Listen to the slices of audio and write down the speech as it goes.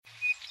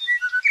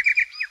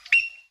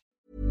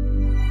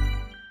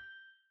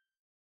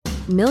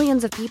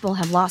Millions of people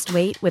have lost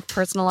weight with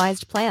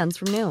personalized plans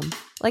from Noom.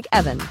 Like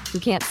Evan, who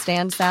can't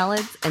stand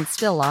salads and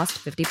still lost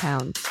 50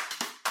 pounds.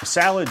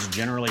 Salads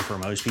generally for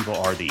most people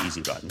are the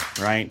easy button,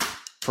 right?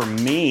 For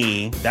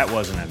me, that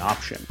wasn't an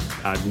option.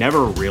 I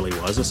never really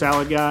was a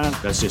salad guy.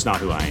 That's just not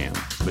who I am.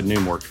 But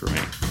Noom worked for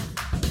me.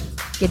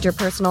 Get your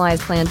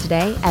personalized plan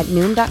today at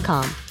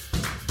Noom.com.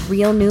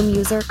 Real Noom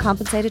user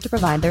compensated to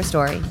provide their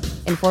story.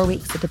 In 4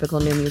 weeks, the typical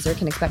Noom user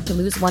can expect to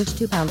lose 1 to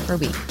 2 pounds per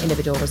week.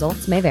 Individual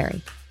results may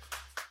vary.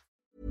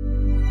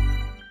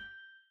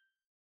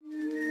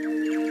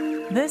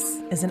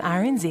 This is an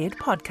RNZ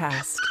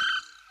podcast.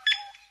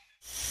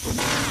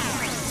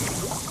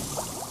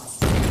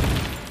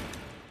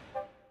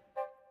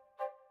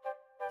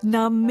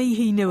 Ngā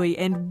mihi nui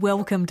and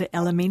welcome to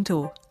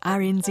Elemental,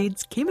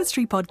 RNZ's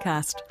chemistry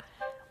podcast.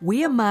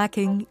 We are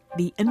marking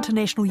the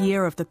International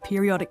Year of the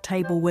Periodic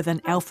Table with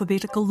an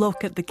alphabetical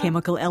look at the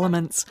chemical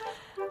elements.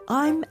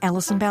 I'm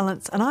Alison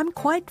Ballance, and I'm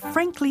quite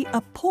frankly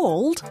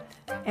appalled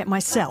at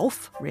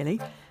myself,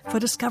 really, for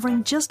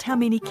discovering just how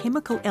many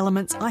chemical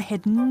elements I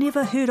had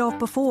never heard of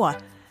before.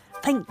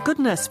 Thank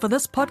goodness for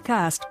this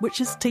podcast, which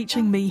is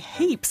teaching me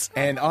heaps.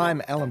 And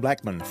I'm Alan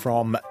Blackman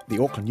from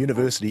the Auckland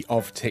University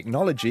of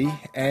Technology,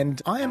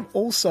 and I am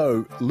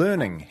also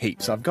learning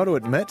heaps. I've got to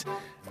admit,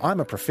 I'm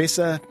a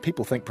professor.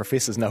 People think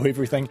professors know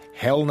everything.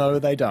 Hell no,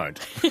 they don't.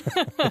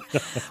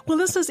 Well,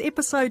 this is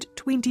episode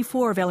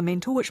 24 of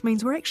Elemental, which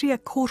means we're actually a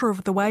quarter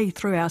of the way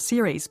through our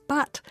series.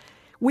 But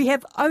we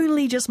have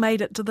only just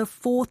made it to the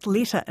fourth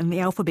letter in the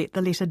alphabet,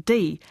 the letter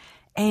D.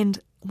 And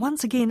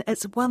once again,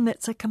 it's one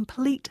that's a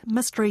complete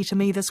mystery to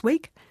me this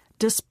week.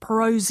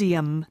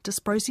 Dysprosium.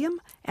 Dysprosium,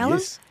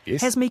 Alan?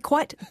 Yes. Has me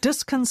quite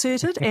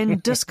disconcerted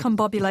and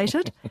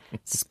discombobulated.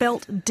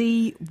 Spelt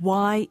D-Y-S-P-R-O.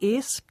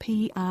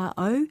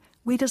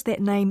 Where does that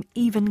name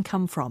even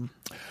come from?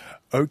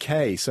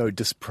 Okay, so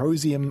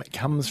dysprosium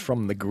comes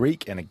from the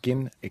Greek, and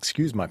again,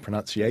 excuse my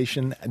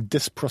pronunciation,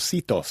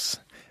 dysprositos,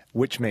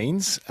 which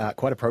means,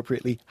 quite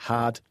appropriately,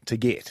 hard to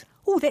get.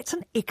 Oh, that's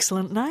an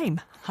excellent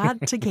name.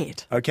 Hard to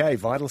get. Okay,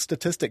 vital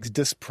statistics.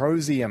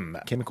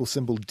 Dysprosium, chemical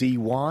symbol Dy,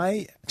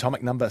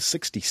 atomic number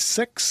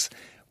 66,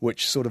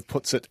 which sort of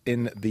puts it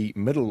in the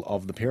middle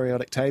of the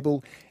periodic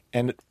table,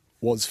 and it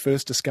was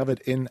first discovered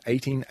in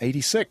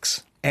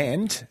 1886.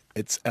 And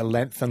it's a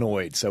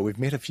lanthanoid, so we've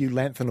met a few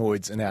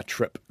lanthanoids in our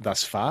trip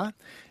thus far,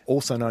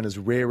 also known as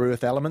rare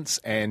earth elements,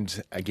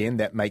 and again,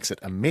 that makes it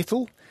a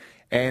metal.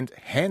 And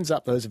hands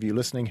up those of you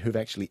listening who've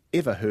actually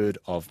ever heard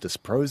of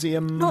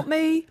dysprosium. Not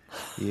me.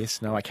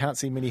 Yes, no, I can't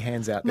see many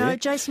hands out there. No,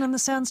 Jason in the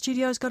sound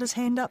studio's got his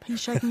hand up.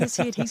 He's shaking his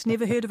head. He's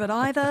never heard of it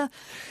either.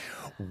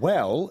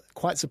 Well,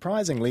 quite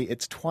surprisingly,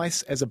 it's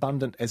twice as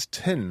abundant as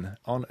tin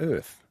on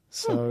Earth.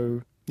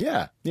 So,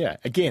 yeah.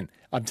 Again,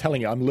 I'm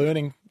telling you, I'm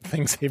learning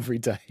things every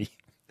day.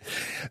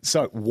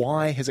 So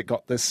why has it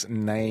got this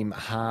name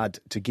hard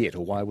to get,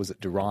 or why was it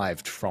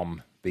derived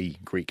from the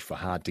Greek for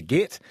hard to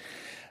get?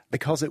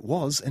 Because it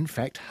was, in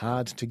fact,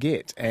 hard to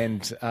get.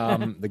 And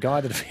the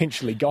guy that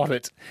eventually got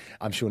it,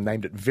 I'm sure,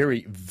 named it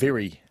very,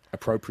 very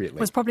appropriately.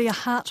 It was probably a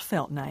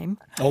heartfelt name.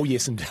 Oh,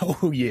 yes.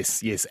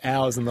 Yes.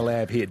 Hours in the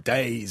lab here.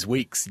 Days,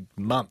 weeks,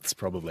 months,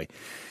 probably.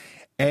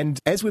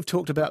 And as we've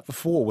talked about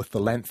before with the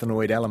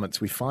lanthanoid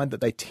elements, we find that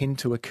they tend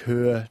to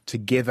occur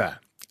together,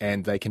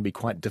 and they can be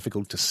quite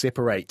difficult to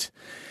separate.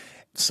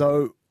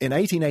 So in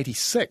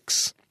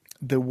 1886,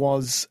 there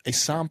was a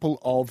sample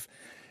of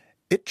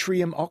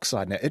yttrium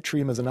oxide. Now,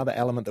 yttrium is another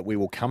element that we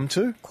will come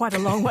to. Quite a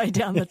long way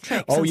down the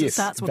track since it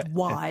starts with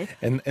Y.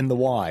 In the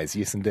Ys,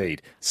 yes,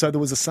 indeed. So there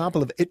was a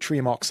sample of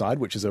yttrium oxide,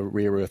 which is a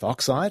rare earth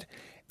oxide.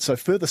 So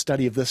further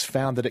study of this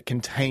found that it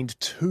contained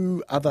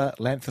two other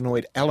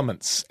lanthanoid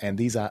elements, and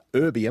these are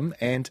erbium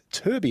and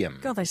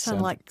terbium. God, they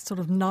sound like sort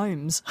of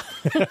gnomes.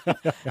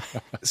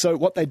 So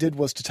what they did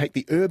was to take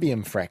the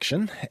erbium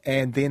fraction,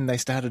 and then they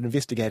started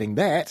investigating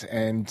that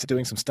and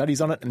doing some studies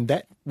on it, and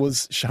that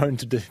was shown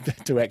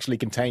to actually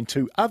contain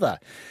two other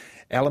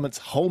elements,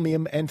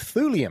 holmium and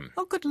thulium.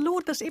 Oh, good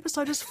Lord, this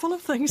episode is full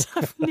of things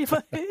I've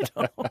never heard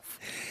of.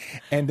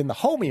 And then the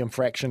holmium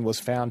fraction was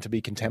found to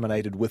be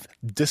contaminated with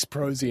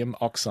dysprosium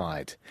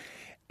oxide.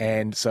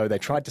 And so they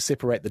tried to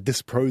separate the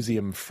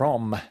dysprosium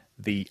from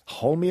the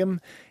holmium,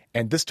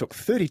 and this took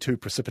 32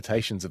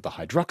 precipitations of the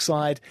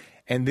hydroxide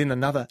and then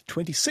another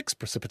 26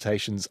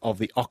 precipitations of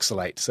the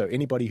oxalate. So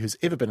anybody who's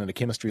ever been in a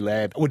chemistry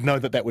lab would know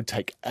that that would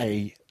take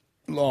a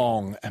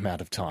long amount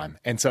of time.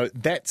 And so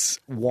that's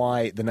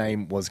why the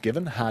name was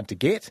given, hard to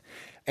get.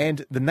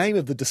 And the name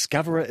of the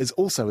discoverer is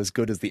also as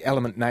good as the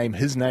element name.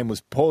 His name was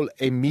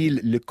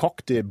Paul-Émile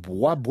Lecoq de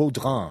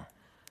Bois-Baudrin.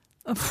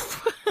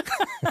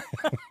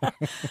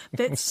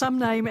 That's some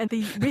name, and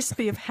the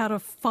recipe of how to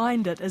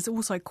find it is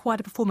also quite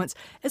a performance.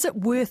 Is it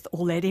worth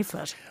all that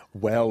effort?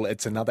 Well,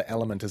 it's another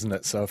element, isn't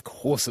it? So of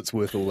course it's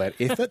worth all that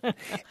effort.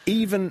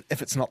 Even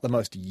if it's not the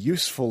most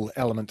useful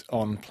element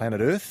on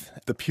planet Earth,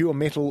 the pure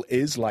metal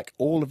is, like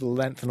all of the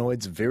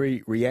lanthanoids,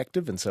 very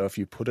reactive, and so if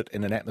you put it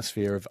in an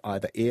atmosphere of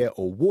either air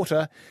or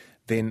water,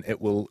 then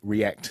it will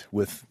react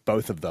with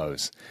both of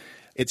those.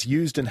 It's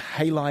used in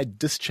halide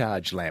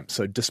discharge lamps,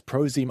 so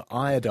dysprosium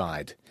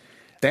iodide.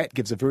 That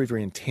gives a very,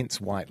 very intense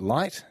white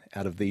light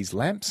out of these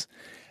lamps.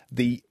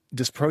 The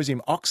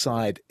dysprosium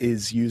oxide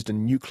is used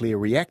in nuclear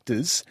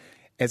reactors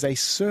as a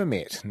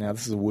cermet. Now,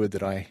 this is a word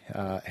that I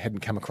hadn't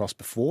come across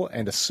before,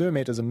 and a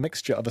cermet is a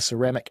mixture of a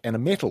ceramic and a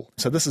metal.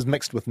 So this is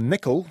mixed with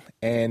nickel,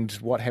 and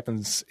what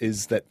happens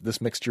is that this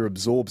mixture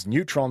absorbs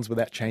neutrons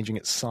without changing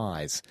its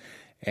size.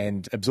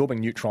 And absorbing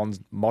neutrons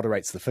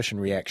moderates the fission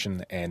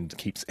reaction and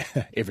keeps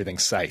everything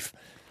safe.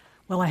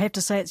 Well, I have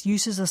to say its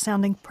uses are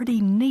sounding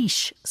pretty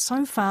niche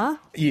so far.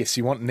 Yes,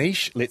 you want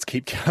niche? Let's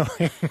keep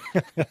going.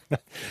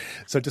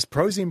 So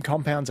dysprosium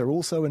compounds are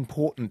also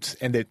important,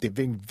 and they're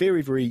being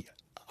very, very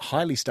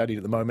highly studied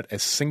at the moment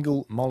as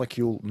single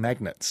molecule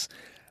magnets.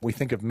 We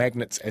think of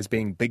magnets as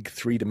being big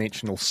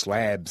three-dimensional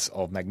slabs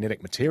of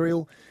magnetic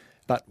material,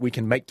 but we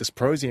can make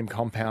dysprosium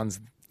compounds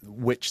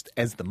which,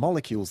 as the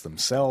molecules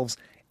themselves,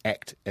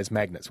 act as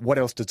magnets. What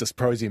else does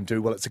dysprosium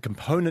do? Well, it's a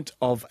component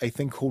of a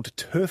thing called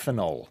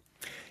terphenol.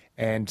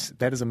 And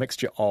that is a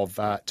mixture of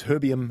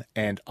terbium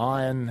and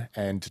iron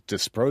and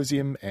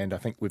dysprosium, and I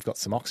think we've got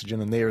some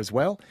oxygen in there as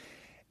well.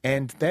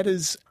 And that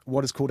is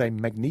what is called a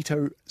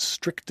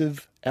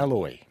magnetostrictive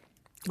alloy.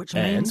 Which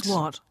means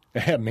what?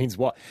 It means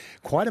what?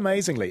 Quite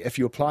amazingly, if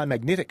you apply a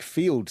magnetic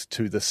field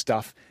to this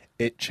stuff,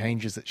 it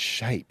changes its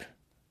shape.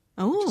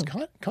 Oh. Which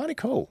is kind of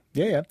cool.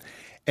 Yeah.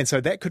 And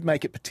so that could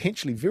make it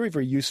potentially very,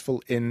 very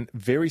useful in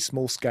very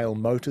small-scale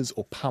motors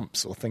or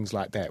pumps or things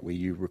like that where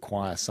you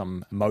require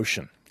some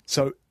motion.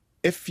 So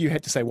if you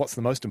had to say what's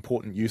the most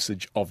important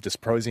usage of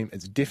dysprosium,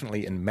 it's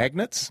definitely in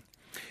magnets.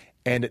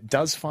 And it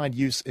does find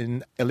use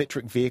in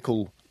electric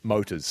vehicle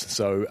motors,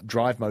 so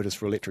drive motors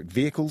for electric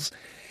vehicles.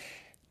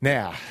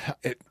 Now,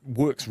 it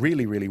works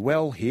really, really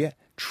well here.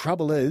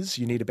 Trouble is,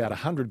 you need about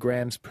 100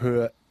 grams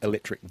per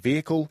electric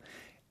vehicle.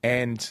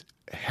 And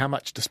how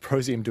much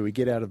dysprosium do we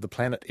get out of the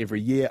planet every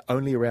year?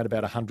 Only around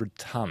about 100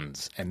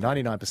 tons. And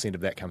 99%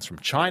 of that comes from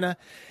China.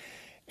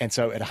 And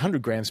so at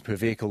 100 grams per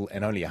vehicle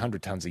and only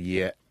 100 tons a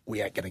year,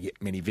 we aren't going to get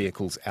many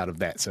vehicles out of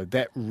that. So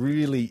that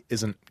really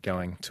isn't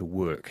going to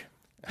work.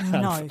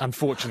 No.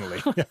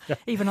 Unfortunately.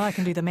 Even I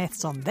can do the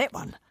maths on that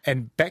one.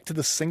 And back to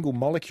the single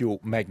molecule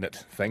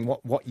magnet thing.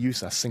 What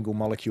use are single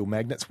molecule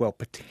magnets? Well,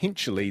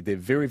 potentially they're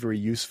very, very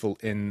useful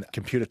in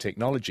computer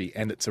technology,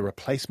 and it's a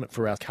replacement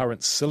for our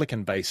current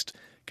silicon-based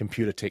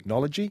computer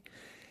technology.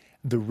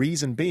 The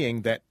reason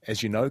being that,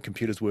 as you know,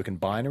 computers work in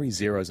binary,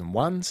 zeros and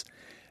ones,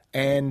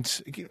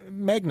 and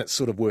magnets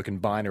sort of work in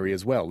binary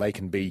as well. They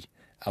can be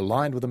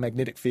aligned with a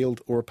magnetic field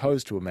or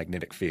opposed to a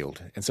magnetic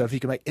field. And so if you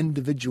can make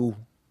individual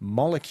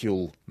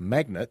molecule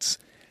magnets,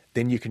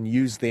 then you can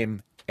use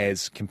them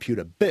as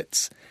computer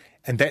bits,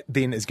 and that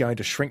then is going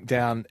to shrink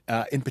down,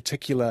 in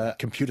particular,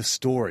 computer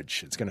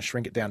storage. It's going to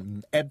shrink it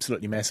down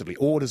absolutely massively,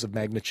 orders of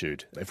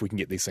magnitude, if we can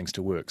get these things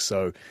to work.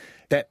 So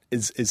that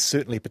is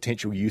certainly a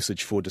potential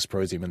usage for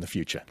dysprosium in the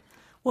future.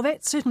 Well,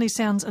 that certainly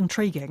sounds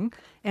intriguing,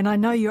 and I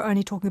know you're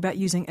only talking about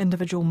using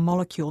individual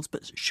molecules,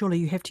 but surely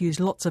you have to use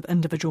lots of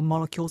individual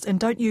molecules, and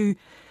don't you...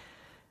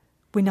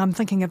 When I'm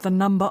thinking of the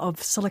number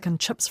of silicon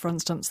chips, for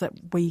instance, that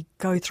we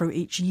go through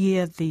each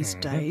year these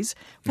days,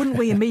 wouldn't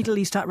we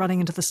immediately start running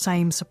into the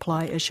same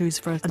supply issues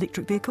for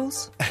electric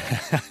vehicles?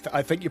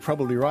 I think you're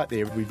probably right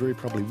there. We very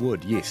probably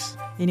would, yes.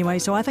 Anyway,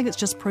 so I think it's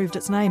just proved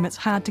its name. It's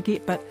hard to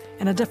get, but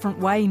in a different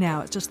way now.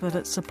 It's just that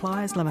its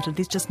supply is limited.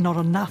 There's just not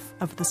enough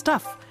of the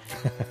stuff.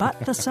 But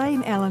the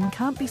same, Alan,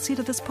 can't be said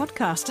of this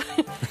podcast.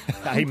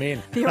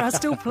 Amen. There are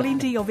still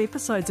plenty of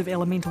episodes of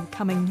Elemental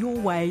coming your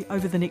way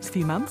over the next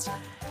few months.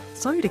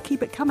 So to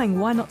keep it coming,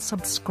 why not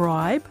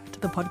subscribe to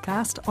the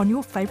podcast on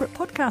your favourite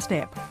podcast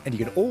app? And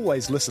you can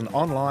always listen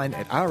online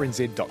at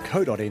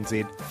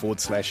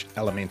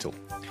rnz.co.nz/elemental.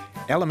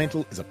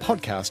 Elemental is a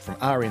podcast from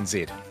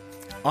RNZ.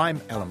 I'm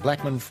Alan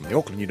Blackman from the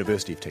Auckland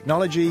University of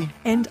Technology.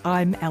 And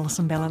I'm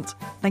Alison Ballant.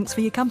 Thanks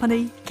for your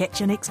company. Catch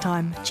you next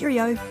time.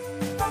 Cheerio.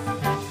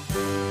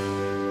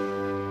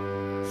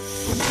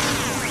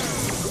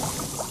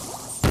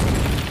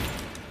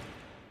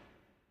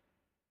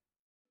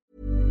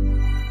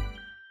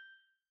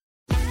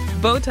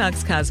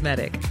 Botox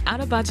Cosmetic,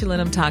 out of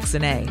botulinum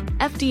toxin A,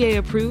 FDA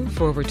approved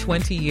for over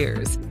 20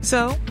 years.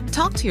 So,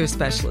 talk to your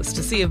specialist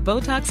to see if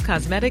Botox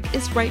Cosmetic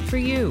is right for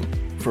you.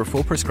 For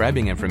full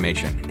prescribing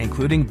information,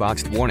 including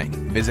boxed warning,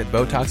 visit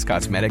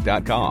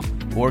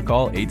BotoxCosmetic.com or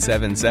call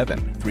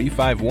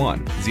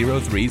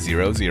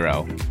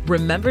 877-351-0300.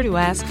 Remember to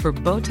ask for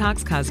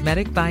Botox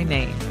Cosmetic by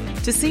name.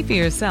 To see for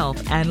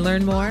yourself and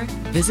learn more,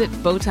 visit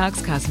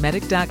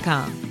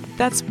BotoxCosmetic.com.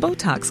 That's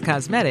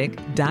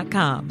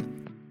BotoxCosmetic.com.